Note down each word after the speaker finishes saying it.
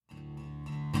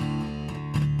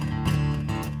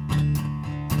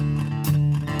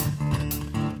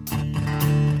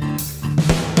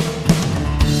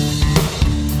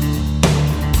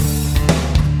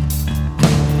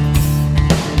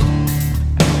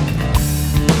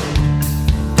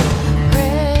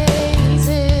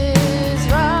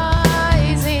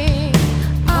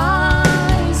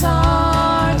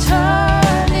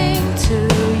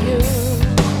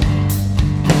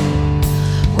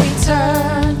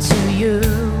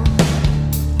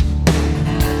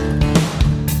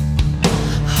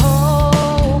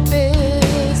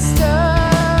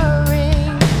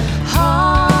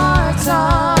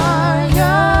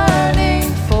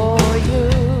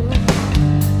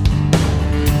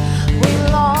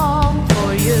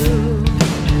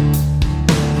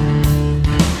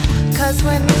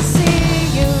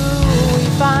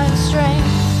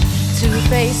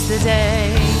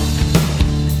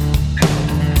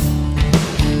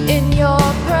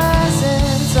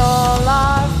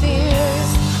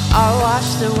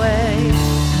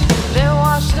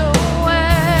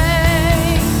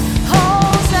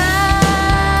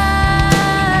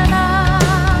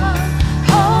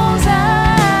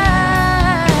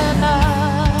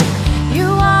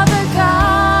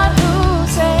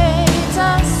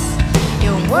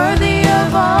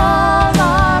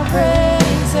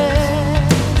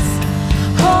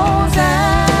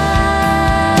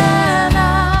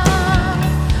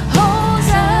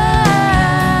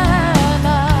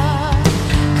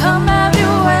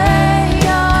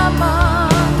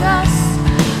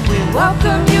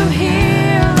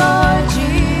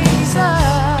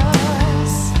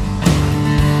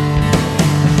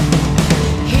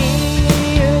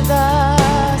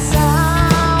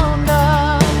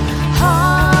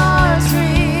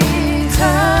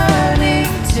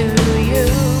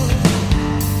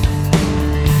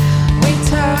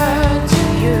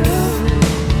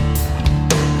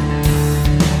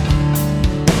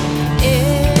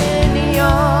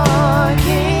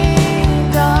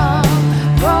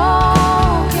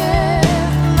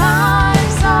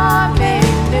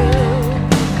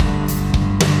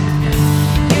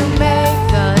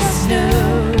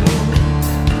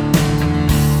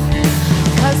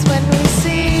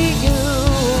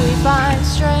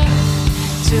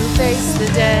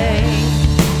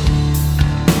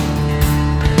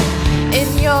In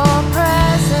your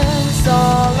presence,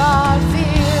 all our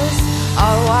fears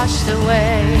are washed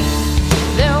away.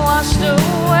 They're washed away.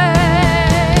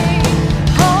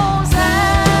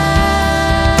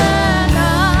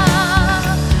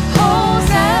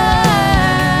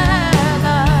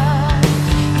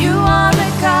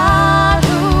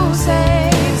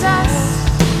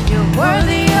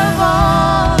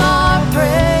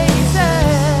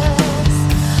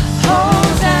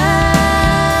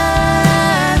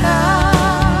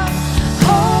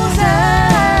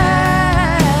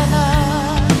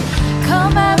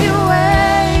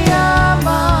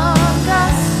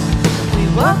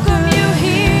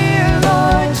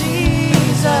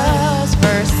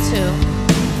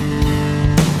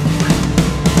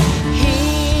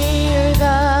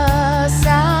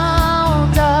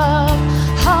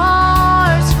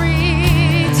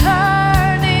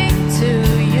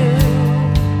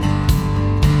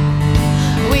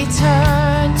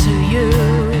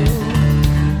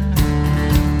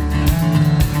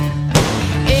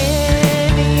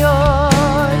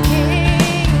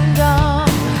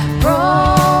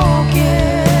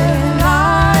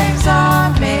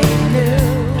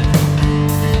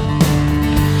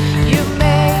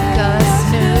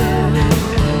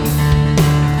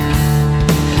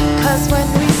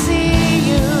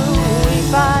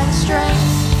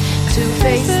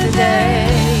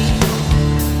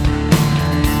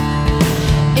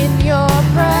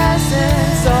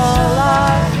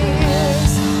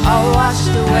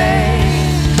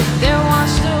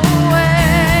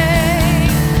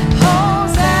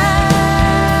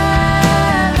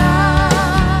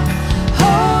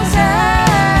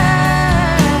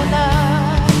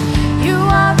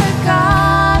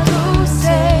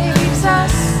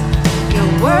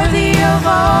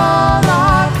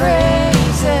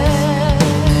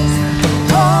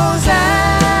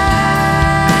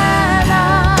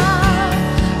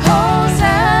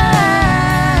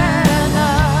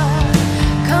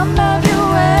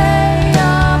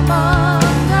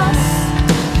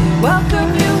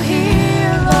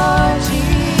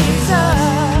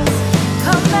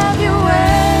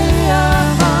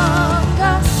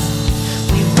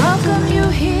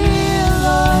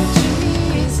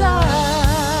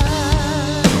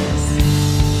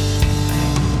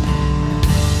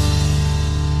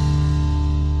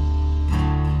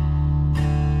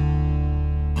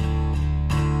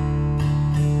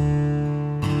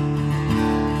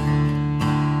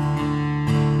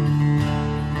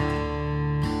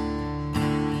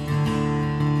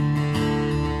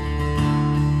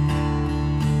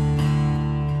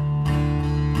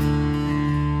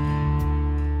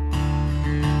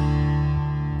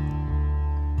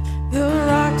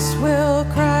 Will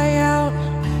cry out,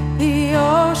 the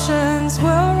oceans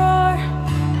will roar,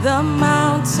 the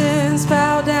mountains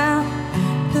bow down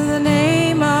to the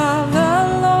name of the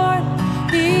Lord.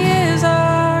 He is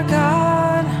our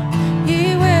God,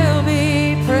 He will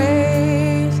be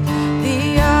praised.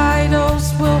 The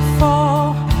idols will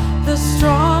fall, the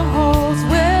strongholds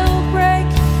will break,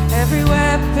 every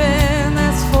weapon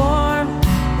that's formed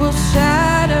will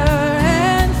shatter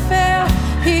and fail.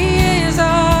 He is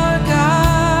our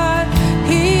God,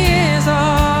 He is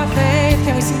our faith.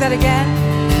 Can we sing that again?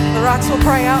 The rocks will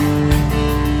cry out.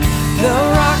 The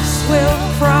rocks will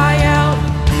cry out,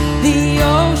 the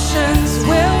oceans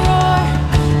will roar,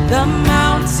 the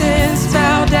mountains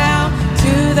bow down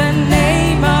to the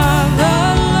name of the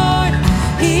Lord.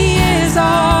 He is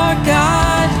our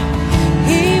God,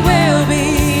 He will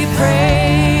be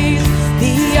praised.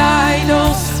 The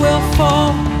idols will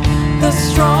fall, the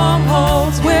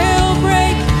strongholds will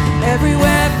break, every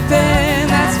weapon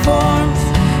that's formed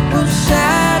will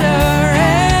shatter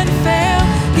and fail.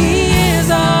 He is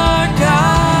our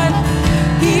God,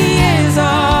 He is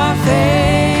our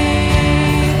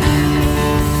faith.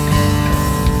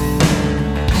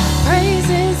 Praise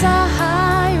is a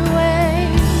highway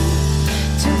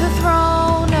to the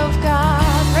throne of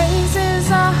God. Praise is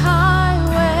a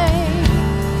highway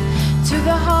to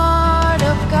the heart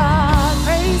of God.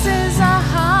 Praise is a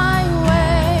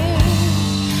highway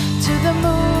to the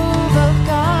move of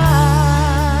God.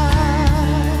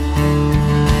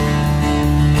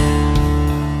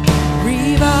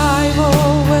 Revival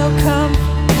will come,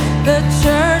 the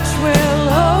church will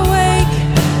awake,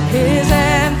 His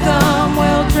anthem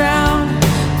will drown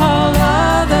all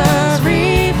other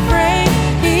refrain.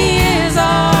 He is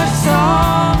our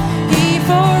song, He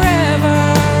forever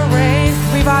reigns.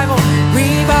 Revival,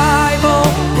 revival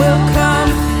will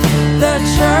come, the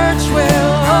church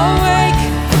will awake,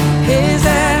 His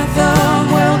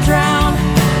anthem will drown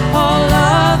all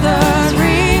other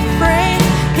refrain.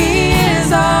 He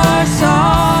is our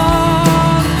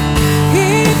song,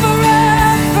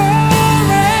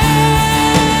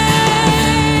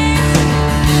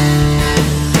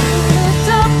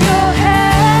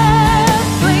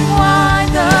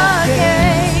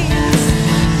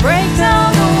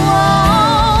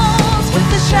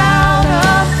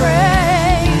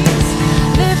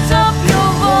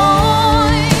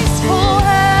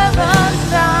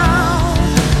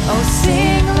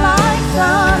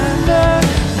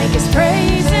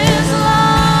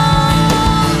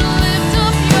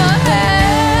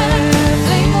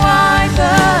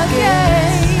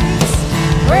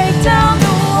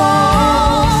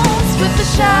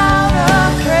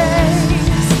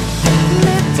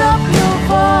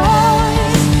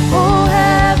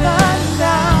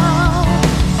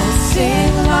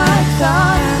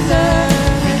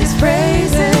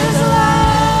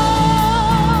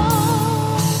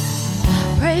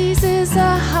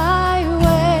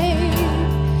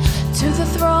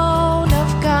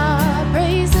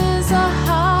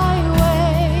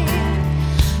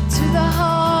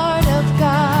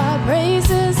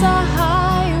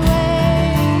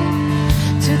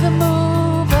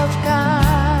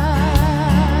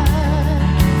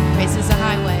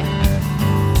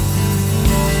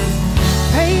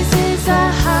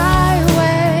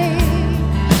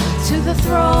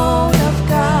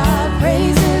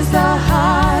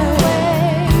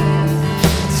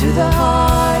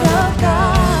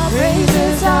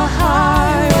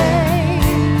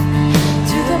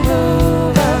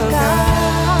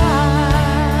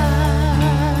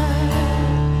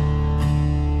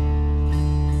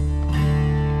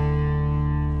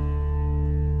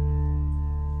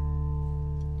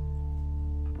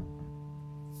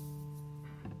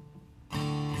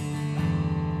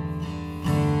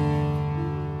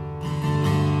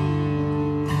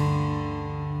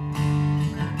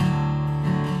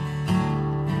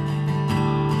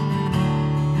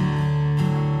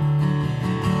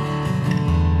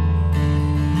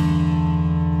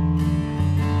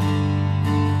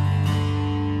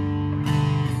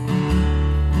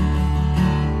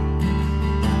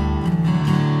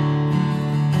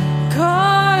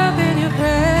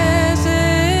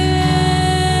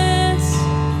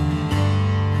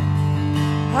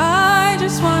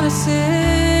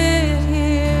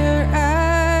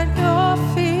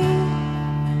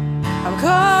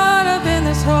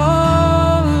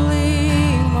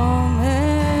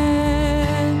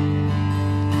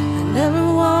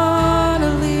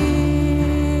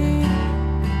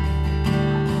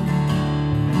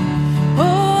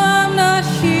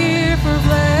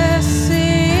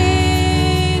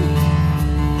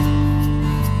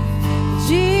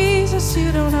 Jesus,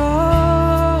 you don't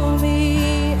owe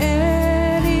me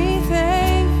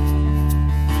anything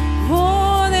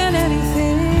more than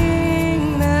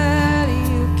anything that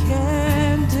you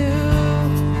can do.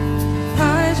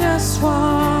 I just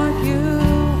want you.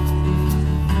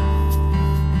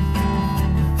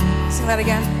 Sing that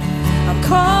again. I'm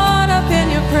caught up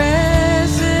in your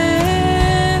presence.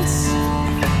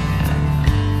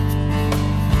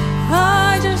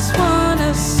 I just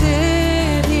wanna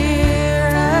sit here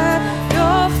at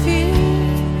your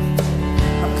feet.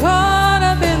 I'm caught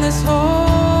up in this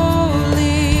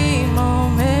holy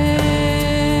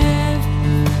moment.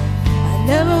 I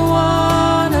never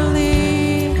wanna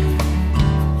leave.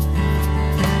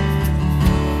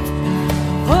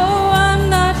 Oh, I'm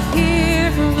not here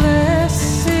for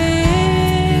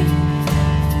blessing.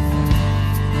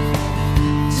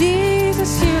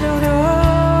 Jesus, you don't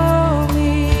owe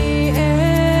me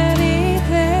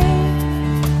anything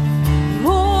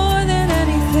more than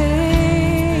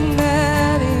anything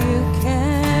that you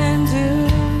can do.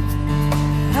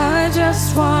 I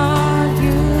just want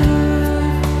you.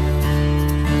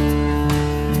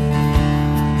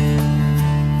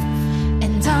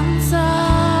 And I'm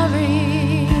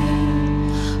sorry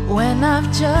when I've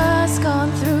just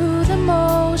gone through the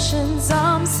motions.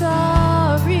 I'm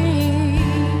sorry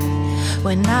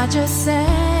when I just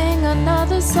sang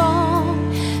another song.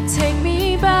 Take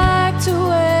me back to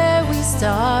where we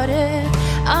started.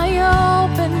 I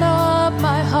open up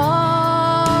my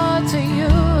heart to you.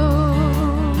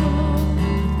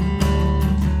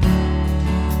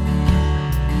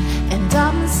 And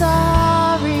I'm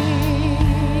sorry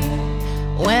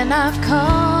when I've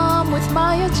come with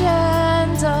my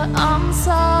agenda. I'm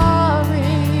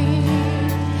sorry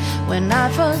when I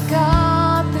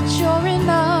forgot that you're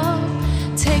enough.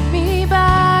 Take me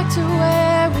back to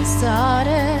where we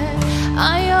started.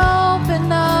 I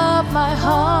open up my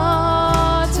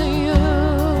heart to you.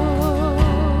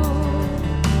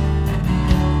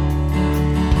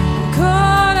 I'm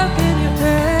caught up in your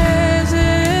presence.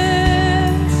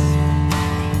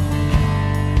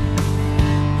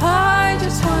 I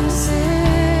just wanna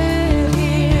sit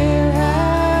here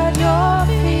at your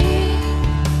feet.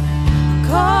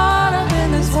 Caught up in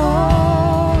this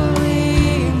holy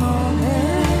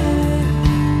moment.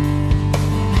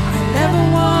 I never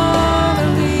wanna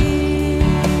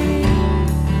leave.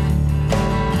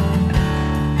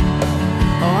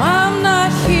 Oh, I'm not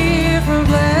here for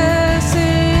blessing.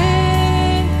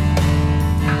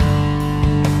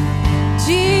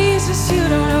 Jesus, you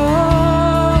don't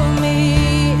owe me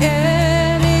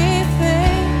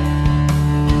anything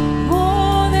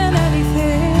more than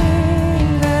anything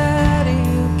that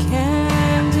you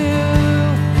can do.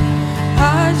 I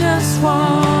just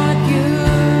want you.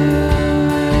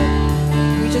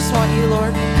 We just want you,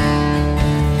 Lord.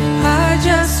 I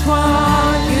just want